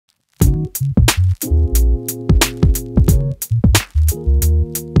Hey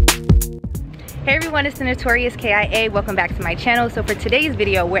everyone, it's TheNotoriousKIA. Welcome back to my channel. So for today's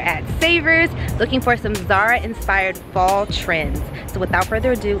video, we're at Savers looking for some Zara inspired fall trends. So without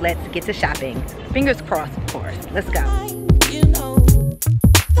further ado, let's get to shopping. Fingers crossed, of course. Let's go.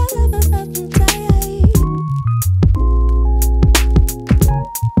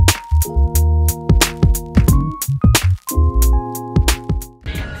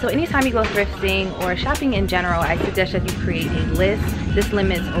 So anytime you go thrifting or shopping in general, I suggest that you create a list. This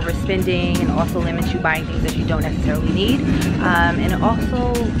limits overspending and also limits you buying things that you don't necessarily need. And it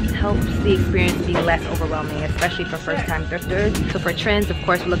also helps the experience be less overwhelming, especially for first-time thrifters. So for trends, of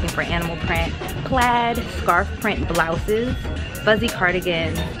course, we're looking for animal print, plaid, scarf print blouses, fuzzy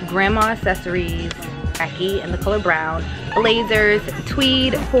cardigans, grandma accessories, khaki in the color brown, blazers,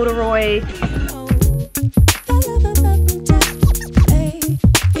 tweed, corduroy.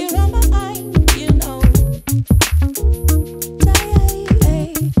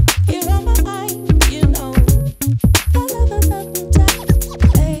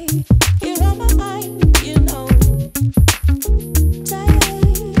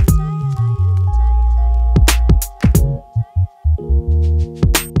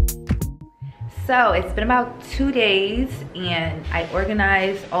 So it's been about 2 days and I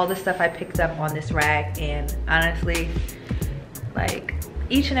organized all the stuff I picked up on this rack, and honestly, like,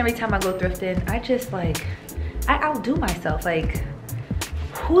 each and every time I go thrifting, I outdo myself. Like,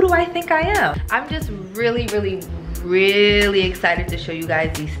 who do I think I am? I'm just really excited to show you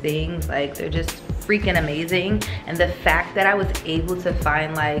guys these things. Like, they're just freaking amazing. And the fact that I was able to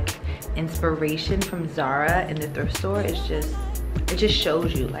find like inspiration from Zara in the thrift store is just, it just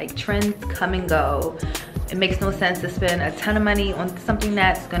shows you like trends come and go. It makes no sense to spend a ton of money on something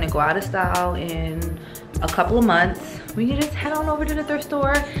that's gonna go out of style in a couple of months when you just head on over to the thrift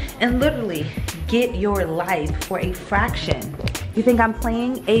store and literally get your life for a fraction. You think I'm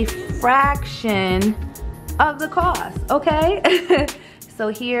playing? A fraction of the cost, okay? So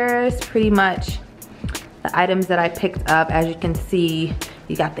here's pretty much the items that I picked up. As you can see,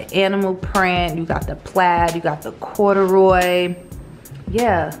 you got the animal print, you got the plaid, you got the corduroy.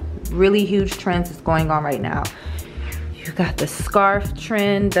 Yeah, really huge trends that's going on right now. You got the scarf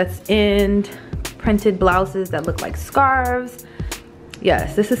trend that's in, printed blouses that look like scarves.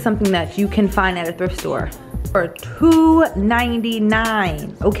 Yes, this is something that you can find at a thrift store for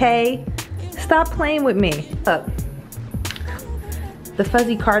 $2.99, okay? Stop playing with me. Look, the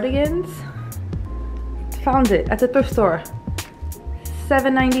fuzzy cardigans, found it at the thrift store,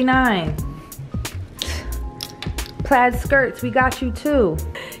 $7.99. Plaid skirts, we got you too.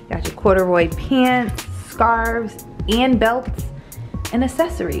 Got your corduroy pants, scarves, and belts, and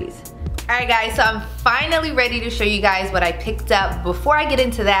accessories. All right guys, so I'm finally ready to show you guys what I picked up. Before I get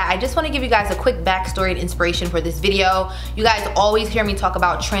into that, I just want to give you guys a quick backstory and inspiration for this video. You guys always hear me talk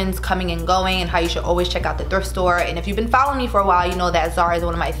about trends coming and going and how you should always check out the thrift store. And if you've been following me for a while, you know that Zara is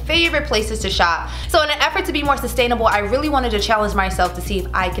one of my favorite places to shop. So in an effort to be more sustainable, I really wanted to challenge myself to see if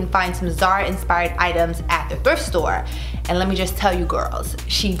I can find some Zara inspired items at the thrift store. And let me just tell you girls,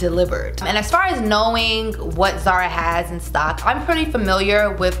 she delivered. And as far as knowing what Zara has in stock, I'm pretty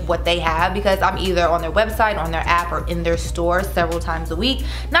familiar with what they have because I'm either on their website, on their app, or in their store several times a week.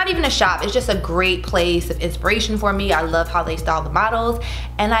 Not even a shop, it's just a great place of inspiration for me. I love how they style the models.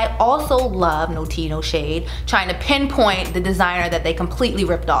 And I also love, no tea, no shade, trying to pinpoint the designer that they completely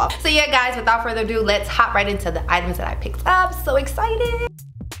ripped off. So yeah guys, without further ado, let's hop right into the items that I picked up. So excited.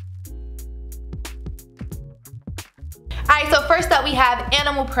 Alright, so first up we have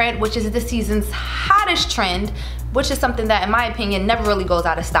animal print, which is this season's hottest trend, which is something that in my opinion never really goes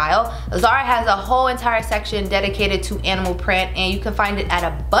out of style. Zara has a whole entire section dedicated to animal print, and you can find it at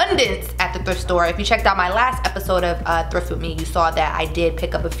abundance at the thrift store. If you checked out my last episode of Thrift With Me, you saw that I did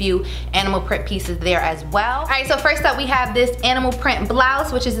pick up a few animal print pieces there as well. Alright, so first up we have this animal print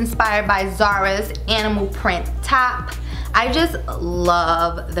blouse, which is inspired by Zara's animal print top. I just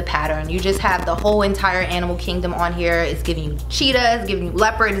love the pattern. You just have the whole entire animal kingdom on here. It's giving you cheetah, it's giving you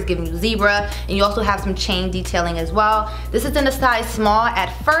leopard, it's giving you zebra, and you also have some chain detailing as well. This is in a size small. At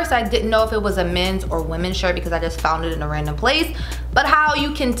first I didn't know if it was a men's or women's shirt because I just found it in a random place. But how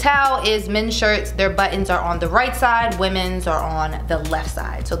you can tell is men's shirts, their buttons are on the right side, women's are on the left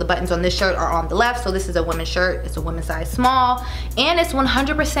side. So the buttons on this shirt are on the left, so this is a women's shirt. It's a women's size small, and it's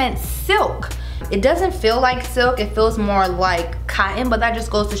 100% silk. It doesn't feel like silk, it feels more like cotton, but that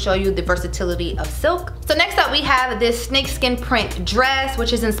just goes to show you the versatility of silk. So next up we have this snakeskin print dress,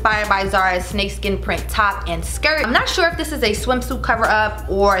 which is inspired by Zara's snakeskin print top and skirt. I'm not sure if this is a swimsuit cover up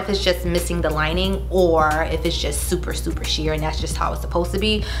or if it's just missing the lining or if it's just super sheer and that's just how it's supposed to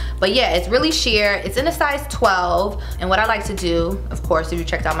be. But yeah, it's really sheer. It's in a size 12, and what I like to do, of course, if you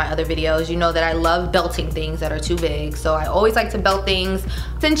checked out my other videos, you know that I love belting things that are too big. So I always like to belt things,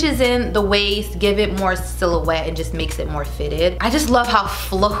 cinches in the waist, give it more silhouette and just makes it more fitted. I just love how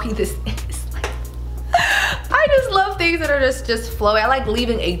flowy this is. I just love things that are just flowy. I like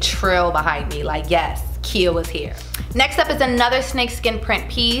leaving a trail behind me. Like, yes, Kia was here. Next up is another snakeskin print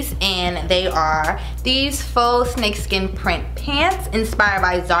piece, and they are these faux snakeskin print pants inspired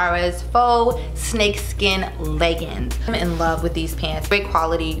by Zara's faux snakeskin leggings. I'm in love with these pants. Great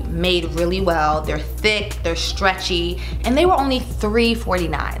quality, made really well. They're thick, they're stretchy, and they were only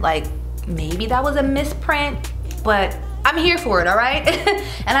 $3.49. Like, maybe that was a misprint, but I'm here for it, all right?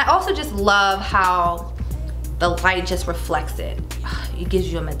 And I also just love how the light just reflects it. It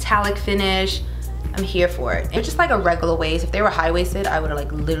gives you a metallic finish. I'm here for it. It's just like a regular waist. If they were high-waisted, I would have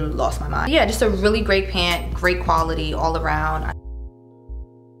like literally lost my mind. Yeah, just a really great pant, great quality all around.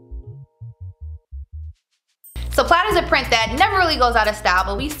 So plaid is a print that never really goes out of style,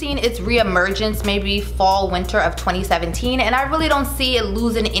 but we've seen its reemergence maybe fall winter of 2017, and I really don't see it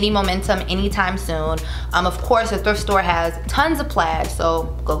losing any momentum anytime soon. Of course, the thrift store has tons of plaid,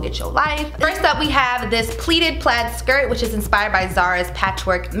 so go get your life. First up, we have this pleated plaid skirt, which is inspired by Zara's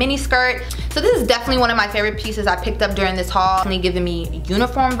patchwork mini skirt. So this is definitely one of my favorite pieces I picked up during this haul. Definitely giving me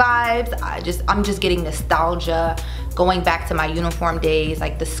uniform vibes. I'm just getting nostalgia, going back to my uniform days.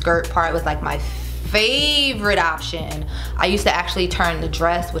 Like the skirt part was like my favorite option. I used to actually turn the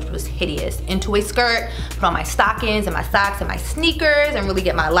dress, which was hideous, into a skirt, put on my stockings and my socks and my sneakers and really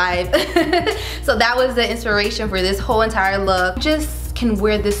get my life. So that was the inspiration for this whole entire look. Just can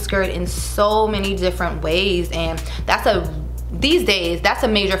wear this skirt in so many different ways, and these days, that's a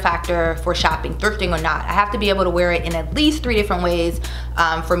major factor for shopping, thrifting or not. I have to be able to wear it in at least 3 different ways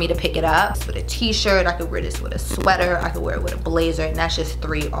for me to pick it up. With a t-shirt, I could wear this with a sweater, I could wear it with a blazer, and that's just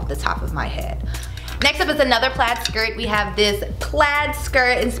 3 off the top of my head. Next up is another plaid skirt. We have this plaid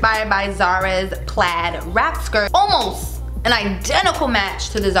skirt inspired by Zara's plaid wrap skirt. Almost an identical match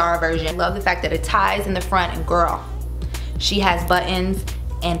to the Zara version. I love the fact that it ties in the front, and girl, she has buttons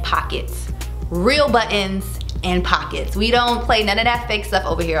and pockets. Real buttons and pockets. We don't play none of that fake stuff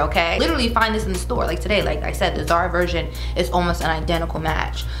over here, okay? Literally find this in the store. Like today, like I said, the Zara version is almost an identical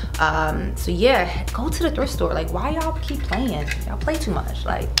match. So yeah, go to the thrift store. Like, why y'all keep playing? Y'all play too much.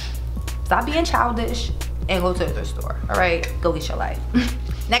 Like, stop being childish and go to the thrift store, all right? Go get your life.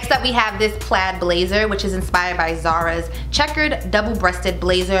 Next up, we have this plaid blazer, which is inspired by Zara's checkered double-breasted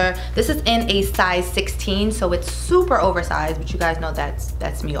blazer. This is in a size 16, so it's super oversized, but you guys know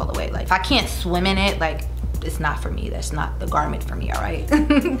that's me all the way. Like, if I can't swim in it, like, it's not for me. That's not the garment for me, all right?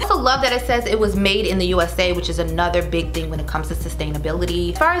 I also love that it says it was made in the USA, which is another big thing when it comes to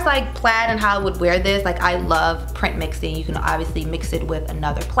sustainability. As far as like plaid and how I would wear this, like I love print mixing. You can obviously mix it with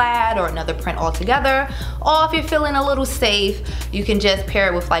another plaid or another print altogether. Or if you're feeling a little safe, you can just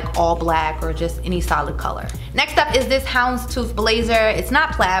pair it with like all black or just any solid color. Next up is this houndstooth blazer. It's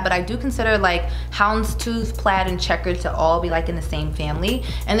not plaid, but I do consider like houndstooth, plaid, and checkered to all be like in the same family.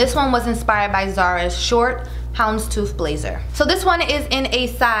 And this one was inspired by Zara's short houndstooth blazer. So this one is in a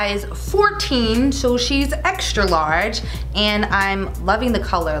size 14, so she's extra large, and I'm loving the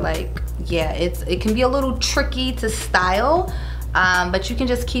color. Like, yeah, it can be a little tricky to style, but you can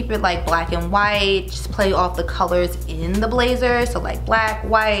just keep it like black and white, just play off the colors in the blazer, so like black,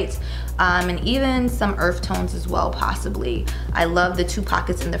 white, and even some earth tones as well, possibly. I love the 2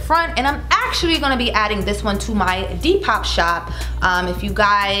 pockets in the front, and I'm actually gonna be adding this one to my Depop shop. If you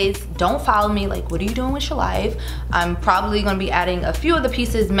guys don't follow me, like, what are you doing with your life? I'm probably gonna be adding a few of the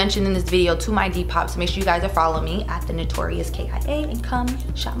pieces mentioned in this video to my Depop, so make sure you guys are following me at TheNotoriousKIA and come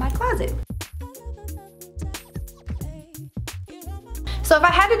shop my closet. So if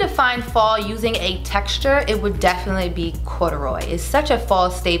I had to define fall using a texture, it would definitely be corduroy. It's such a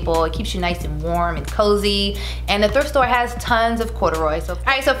fall staple. It keeps you nice and warm and cozy, and the thrift store has tons of corduroy. So, all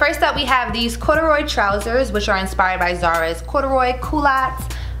right, so first up we have these corduroy trousers, which are inspired by Zara's corduroy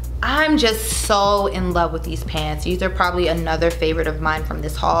culottes. I'm just so in love with these pants. These are probably another favorite of mine from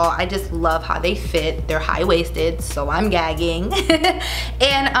this haul. I just love how they fit. They're high-waisted, so I'm gagging.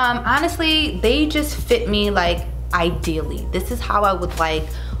 And honestly, they just fit me like ideally. This is how I would like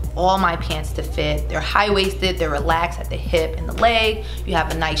all my pants to fit. They're high-waisted, they're relaxed at the hip and the leg. You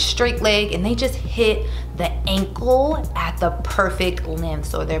have a nice straight leg, and they just hit the ankle at the perfect length.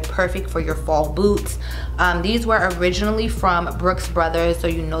 So they're perfect for your fall boots. These were originally from Brooks Brothers, so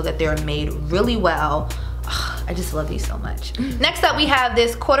you know that they're made really well. I just love these so much. Next up, we have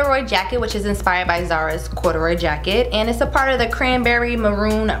this corduroy jacket, which is inspired by Zara's corduroy jacket, and it's a part of the cranberry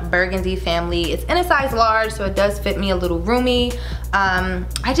maroon burgundy family. It's in a size large, so it does fit me a little roomy.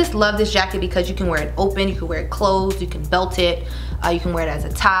 I just love this jacket because you can wear it open, you can wear it closed, you can belt it, you can wear it as a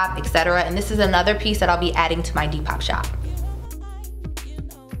top, etc. And this is another piece that I'll be adding to my Depop shop.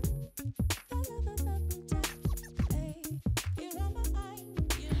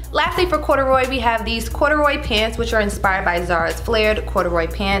 Lastly, for corduroy, we have these corduroy pants, which are inspired by Zara's flared corduroy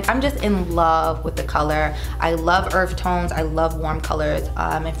pants. I'm just in love with the color. I love earth tones, I love warm colors,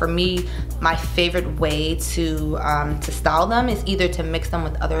 and for me, my favorite way to style them is either to mix them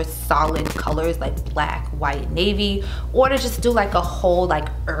with other solid colors like black, white, navy, or to just do like a whole like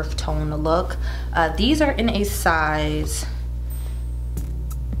earth tone look. These are in a size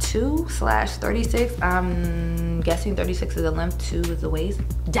 2/36. I'm guessing 36 is the length, 2 is the waist.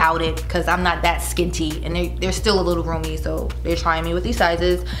 Doubt it, because I'm not that skinty, and they're still a little roomy, so they're trying me with these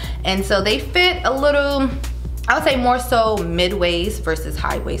sizes. And so they fit a little, I would say more so mid-waist versus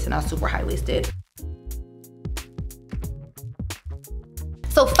high-waist, and not super high-waisted.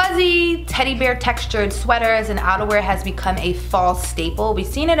 So fuzzy teddy bear textured sweaters and outerwear has become a fall staple. We've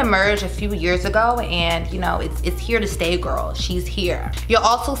seen it emerge a few years ago, and you know, it's here to stay, girl. She's here. You'll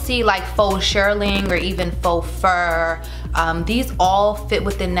also see like faux shearling or even faux fur. These all fit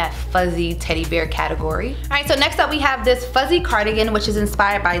within that fuzzy teddy bear category. All right, so next up we have this fuzzy cardigan, which is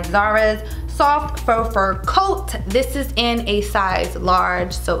inspired by Zara's soft faux fur coat. This is in a size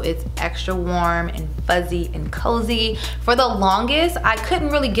large, so it's extra warm and fuzzy and cozy. For the longest, I couldn't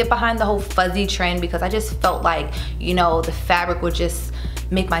really get behind the whole fuzzy trend because I just felt like, you know, the fabric would just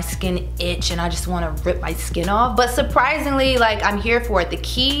make my skin itch and I just want to rip my skin off. But surprisingly, like, I'm here for it. The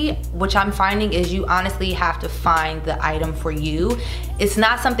key, which I'm finding, is you honestly have to find the item for you. It's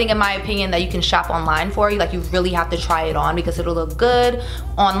not something, in my opinion, that you can shop online for. Like, you really have to try it on because it'll look good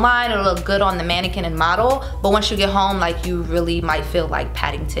online, it'll look good on the mannequin and model, but once you get home, like, you really might feel like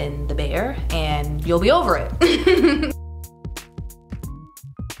Paddington the bear and you'll be over it.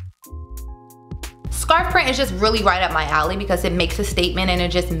 Scarf print is just really right up my alley because it makes a statement and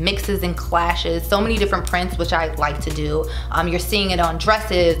it just mixes and clashes so many different prints, which I like to do. You're seeing it on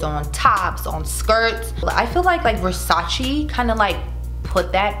dresses, on tops, on skirts. I feel like Versace kind of like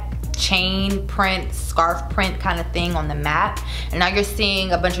put that chain print, scarf print kind of thing on the map, and now you're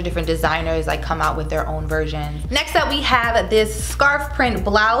seeing a bunch of different designers like come out with their own versions. Next up, we have this scarf print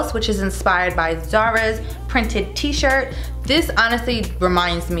blouse, which is inspired by Zara's printed t-shirt. This honestly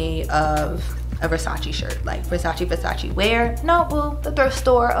reminds me of a Versace shirt, like Versace wear. No, well, the thrift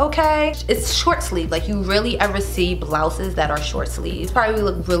store, okay. It's short sleeve. Like, you really ever see blouses that are short sleeves. Probably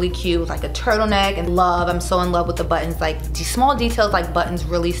look really cute with like a turtleneck, and I'm so in love with the buttons. Like, the small details like buttons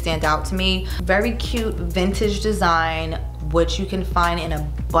really stand out to me. Very cute vintage design, which you can find in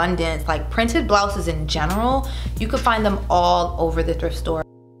abundance. Like, printed blouses in general, you can find them all over the thrift store.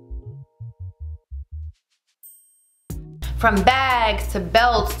 From bags to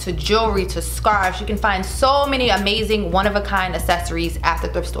belts to jewelry to scarves, you can find so many amazing one-of-a-kind accessories at the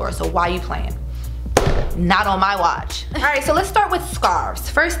thrift store. So why you playing? Not on my watch. All right, so let's start with scarves.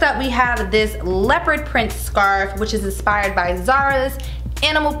 First up, we have this leopard print scarf, which is inspired by Zara's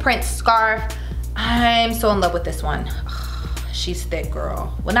animal print scarf. I'm so in love with this one. She's thick,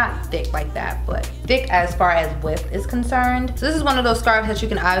 girl. Well, not thick like that, but thick as far as width is concerned. So this is one of those scarves that you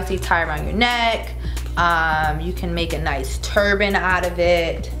can obviously tie around your neck. You can make a nice turban out of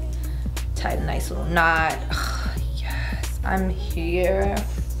it, tie a nice little knot. Yes, I'm here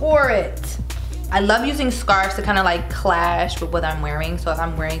for it. I love using scarves to kind of like clash with what I'm wearing. So if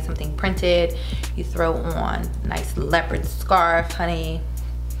I'm wearing something printed, you throw on a nice leopard scarf, honey.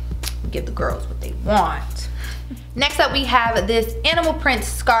 Give the girls what they want. Next up, we have this animal print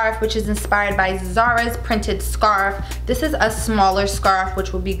scarf, which is inspired by Zara's printed scarf. This is a smaller scarf,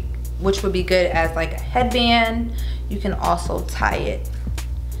 which would be good as like a headband. You can also tie it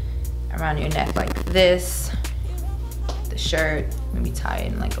around your neck like this. The shirt, maybe tie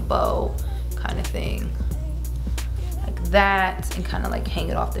it in like a bow kind of thing, like that, and kind of like hang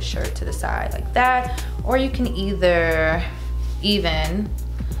it off the shirt to the side like that. Or you can either even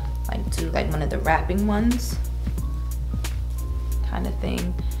like do like one of the wrapping ones kind of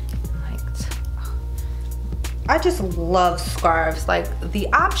thing. I just love scarves. Like, the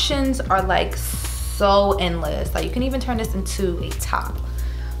options are like so endless. Like, you can even turn this into a top.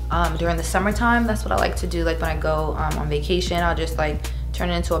 during the summertime. That's what I like to do. Like when I go on vacation, I'll just like turn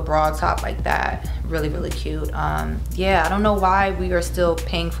it into a bra top like that. Really, really cute. Yeah, I don't know why we are still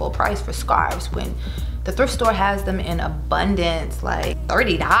paying full price for scarves when the thrift store has them in abundance. Like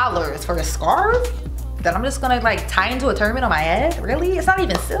 $30 for a scarf that I'm just gonna like tie into a turban on my head. Really? It's not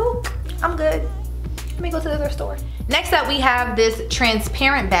even silk. I'm good. Let me go to the thrift store. Next up, we have this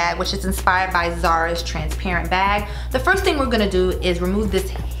transparent bag, which is inspired by Zara's transparent bag. The first thing we're gonna do is remove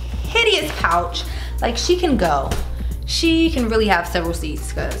this hideous pouch. Like, she can go. She can really have several seats,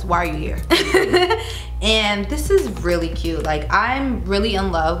 because why are you here? And this is really cute. Like, I'm really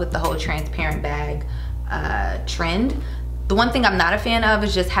in love with the whole transparent bag trend. The one thing I'm not a fan of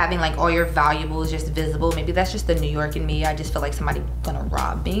is just having like all your valuables just visible. Maybe that's just the New York in me. I just feel like somebody's gonna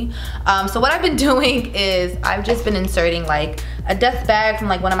rob me. So what I've been doing is I've just been inserting like a dust bag from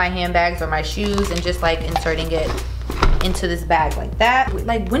like one of my handbags or my shoes and just like inserting it into this bag like that.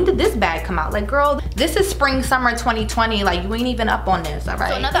 Like, when did this bag come out? Like, girl, this is spring summer 2020. Like, you ain't even up on this, all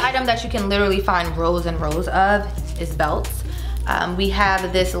right? So another item that you can literally find rows and rows of is belts. We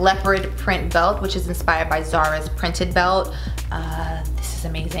have this leopard print belt, which is inspired by Zara's printed belt. This is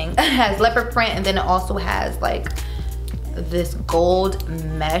amazing. It has leopard print, and then it also has like this gold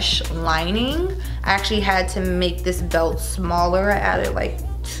mesh lining. I actually had to make this belt smaller. I added like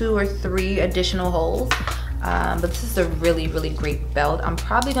 2 or 3 additional holes. But this is a really, really great belt. I'm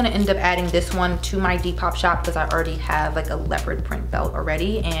probably gonna end up adding this one to my Depop shop because I already have like a leopard print belt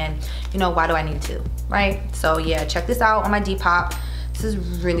already, and you know, why do I need to, right? So yeah, check this out on my Depop. This is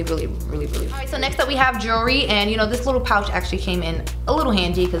really, really, really, really. All right, so next up we have jewelry, and you know, this little pouch actually came in a little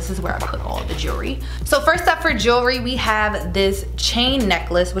handy because this is where I put all the jewelry. So first up for jewelry, we have this chain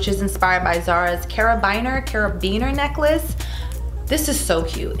necklace, which is inspired by Zara's carabiner necklace. This is so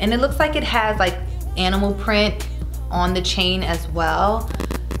cute, and it looks like it has like animal print on the chain as well.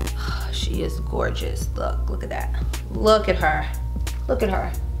 She is gorgeous. Look at that. Look at her. Look at her.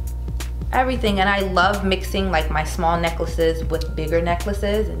 Everything. And I love mixing like my small necklaces with bigger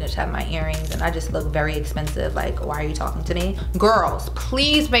necklaces and just have my earrings, and I just look very expensive. Like, why are you talking to me? Girls,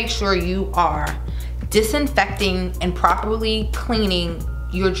 please make sure you are disinfecting and properly cleaning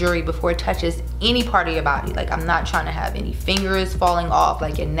your jewelry before it touches any part of your body. Like, I'm not trying to have any fingers falling off,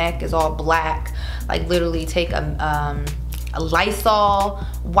 like your neck is all black. Like, literally take a Lysol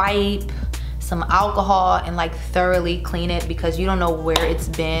wipe, some alcohol, and like thoroughly clean it, because you don't know where it's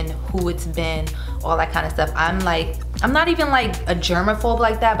been, who it's been, all that kind of stuff. I'm not even like a germaphobe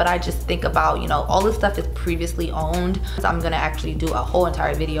like that, but I just think about, you know, all this stuff is previously owned. So I'm gonna actually do a whole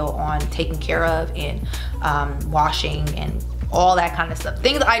entire video on taking care of and washing and all that kind of stuff.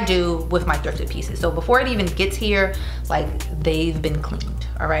 Things I do with my thrifted pieces. So before it even gets here, like, they've been cleaned,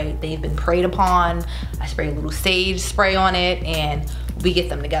 all right? They've been prayed upon. I spray a little sage spray on it and we get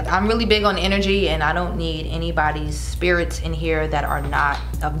them together. I'm really big on energy, and I don't need anybody's spirits in here that are not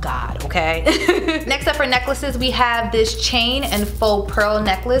of God, okay? Next up for necklaces, we have this chain and faux pearl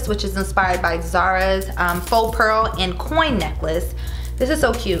necklace, which is inspired by Zara's faux pearl and coin necklace. This is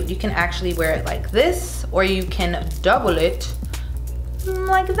so cute. You can actually wear it like this, or you can double it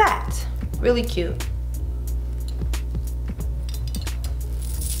like that. Really cute.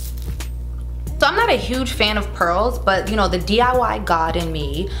 So I'm not a huge fan of pearls, but you know, the DIY god in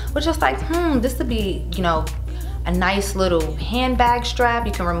me was just like, this would be, you know, a nice little handbag strap.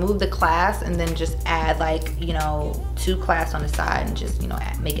 You can remove the clasp and then just add like, you know, 2 clasps on the side and just, you know,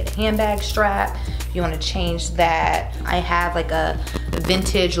 make it a handbag strap. If you want to change that, I have like a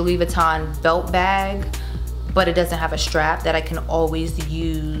vintage Louis Vuitton belt bag, but it doesn't have a strap that I can always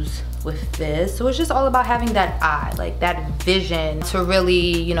use with this. So it's just all about having that eye, like that vision to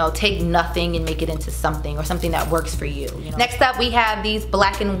really, you know, take nothing and make it into something, or something that works for you, you know? Next up, we have these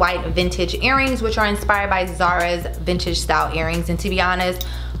black and white vintage earrings, which are inspired by Zara's vintage style earrings. And to be honest,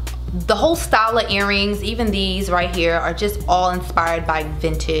 the whole style of earrings, even these right here, are just all inspired by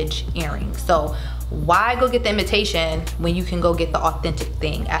vintage earrings. So why go get the imitation when you can go get the authentic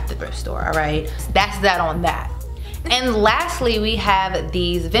thing at the thrift store, all right? That's that on that. And lastly, we have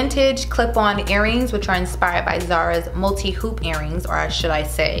these vintage clip-on earrings, which are inspired by Zara's multi-hoop earrings, or should I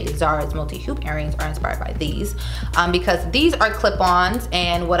say Zara's multi-hoop earrings are inspired by these, because these are clip-ons.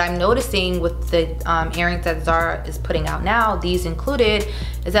 And what I'm noticing with the earrings that Zara is putting out now, these included,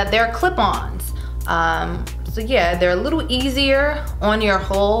 is that they're clip-ons. So yeah, they're a little easier on your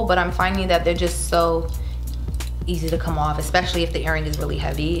hole, but I'm finding that they're just so easy to come off, especially if the earring is really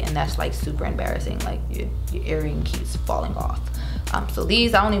heavy, and that's like super embarrassing. Like your earring keeps falling off. So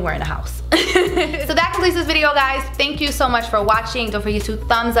these I only wear in the house. So that completes this video, guys. Thank you so much for watching. Don't forget to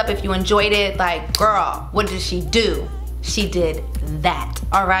thumbs up if you enjoyed it. Like, girl, what did she do? she did that,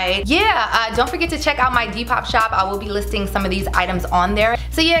 all right? Yeah, don't forget to check out my Depop shop. I will be listing some of these items on there.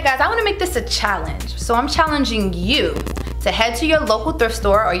 So yeah, guys, I wanna make this a challenge. So I'm challenging you to head to your local thrift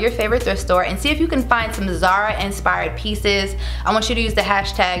store or your favorite thrift store and see if you can find some Zara inspired pieces. I want you to use the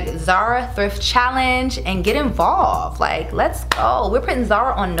hashtag Zara Thrift Challenge and get involved. Like, let's go. We're putting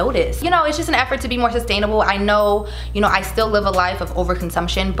Zara on notice. You know, it's just an effort to be more sustainable. I know, you know, I still live a life of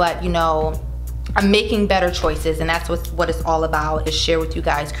overconsumption, but you know, I'm making better choices, and that's what it's all about, is share with you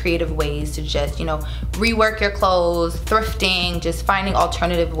guys creative ways to just, you know, rework your clothes, thrifting, just finding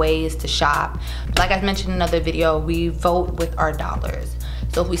alternative ways to shop. Like I mentioned in another video, we vote with our dollars.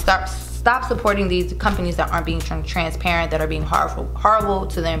 So if we stop supporting these companies that aren't being transparent, that are being horrible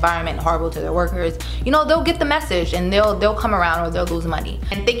to the environment, horrible to their workers, you know, they'll get the message and they'll come around or they'll lose money.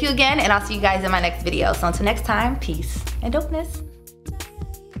 And thank you again, and I'll see you guys in my next video. So until next time, peace and dopeness.